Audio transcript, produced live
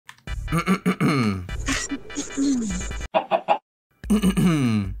I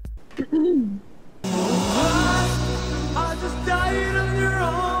just died on your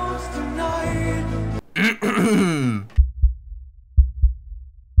arms tonight.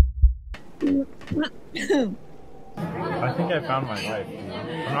 I think I found my wife.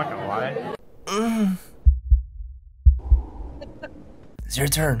 I'm not gonna lie. It's your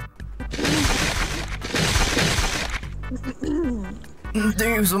turn.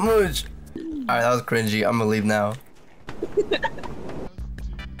 Thank you so much. Alright, that was cringy. I'm gonna leave now.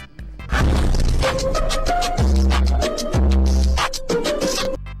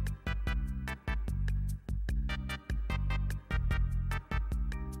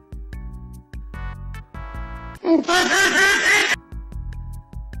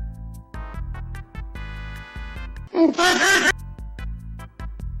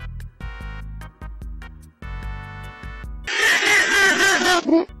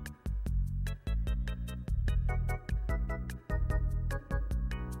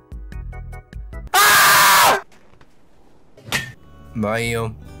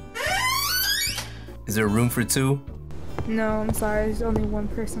 Mario, is there room for two? No, I'm sorry. There's only one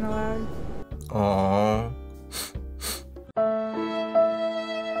person allowed. Aww.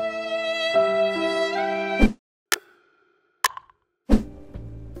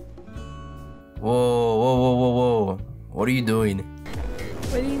 Whoa. What are you doing?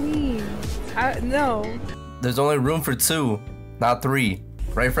 What do you mean? No. There's only room for two, not three.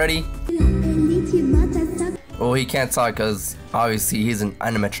 Right, Freddy? Oh, he can't talk because obviously he's an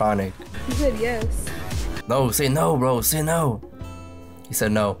animatronic. He said yes. No, say no, bro. Say no. He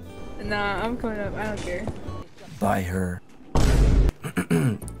said no. Nah, I'm coming up. I don't care. By her.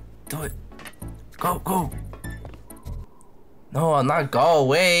 Do it. Go. No, I'm not. Go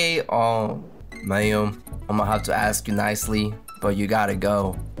away. Oh, ma'am. I'm gonna have to ask you nicely, but you gotta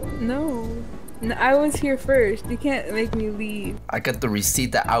go. No, I was here first. You can't make me leave. I got the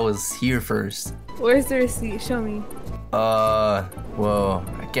receipt that I was here first. Where's the receipt? Show me. Well,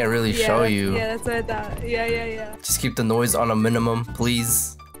 I can't really show you. Yeah, that's what I thought. Yeah. Just keep the noise on a minimum,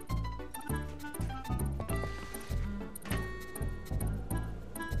 please.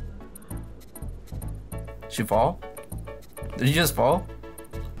 Did you fall? Did you just fall?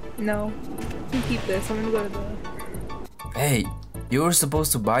 No. You keep this. I'm gonna go to the... Hey, you were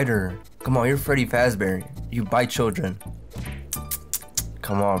supposed to bite her. Come on, you're Freddy Fazbear. You bite children.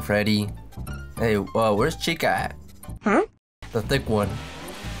 Come on, Freddy. Hey, where's Chica at? Huh? The thick one.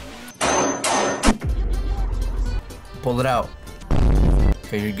 Pull it out.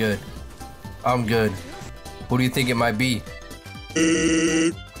 Okay, you're good. I'm good. Who do you think it might be?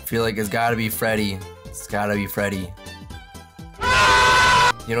 I feel like it's gotta be Freddy. It's gotta be Freddy.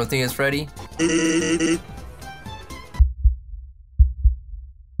 You don't think it's Freddy?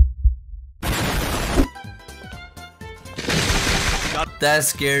 That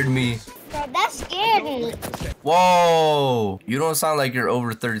scared me. That scared me. Whoa! You don't sound like you're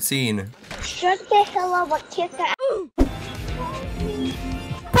over 13. Shut the hell up, what kiss that?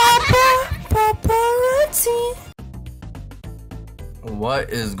 Paparazzi. What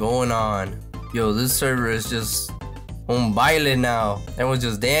is going on? Yo, this server is just un baile now. Everyone's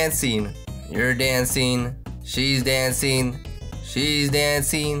just dancing. You're dancing. She's dancing. She's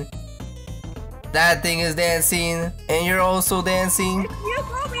dancing. That thing is dancing. And you're also dancing. If you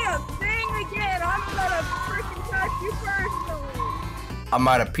call me a thing again, I'm gonna freaking touch you personally. I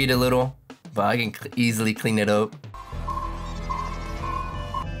might have peed a little, but I can easily clean it up.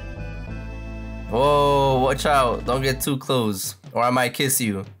 Whoa, watch out. Don't get too close, or I might kiss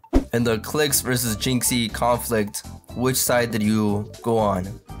you. In the Clicks versus Jinxie conflict, which side did you go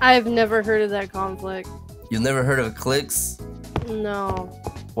on? I've never heard of that conflict. You've never heard of Clicks? No.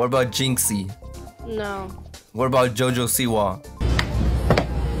 What about Jinxie? No. What about Jojo Siwa?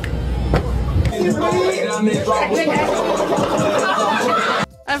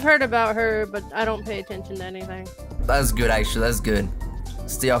 I've heard about her, but I don't pay attention to anything. That's good, actually. That's good.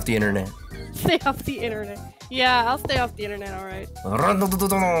 Stay off the internet. Stay off the internet. Yeah, I'll stay off the internet, alright. Can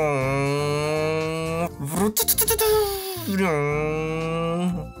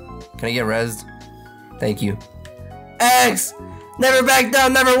I get rezzed? Thank you. X! Never back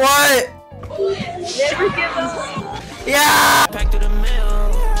down, never what? Never give up. Yeah!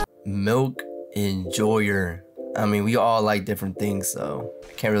 Milk enjoyer. I mean, we all like different things, so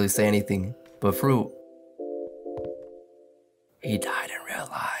I can't really say anything. But fruit. He died in real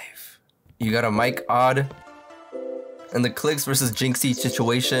life. You got a mic odd. In the Clicks versus Jinxie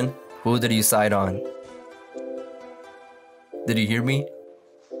situation, who did you side on? Did you hear me?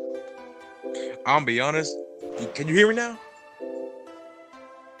 I'll be honest. Can you hear me now?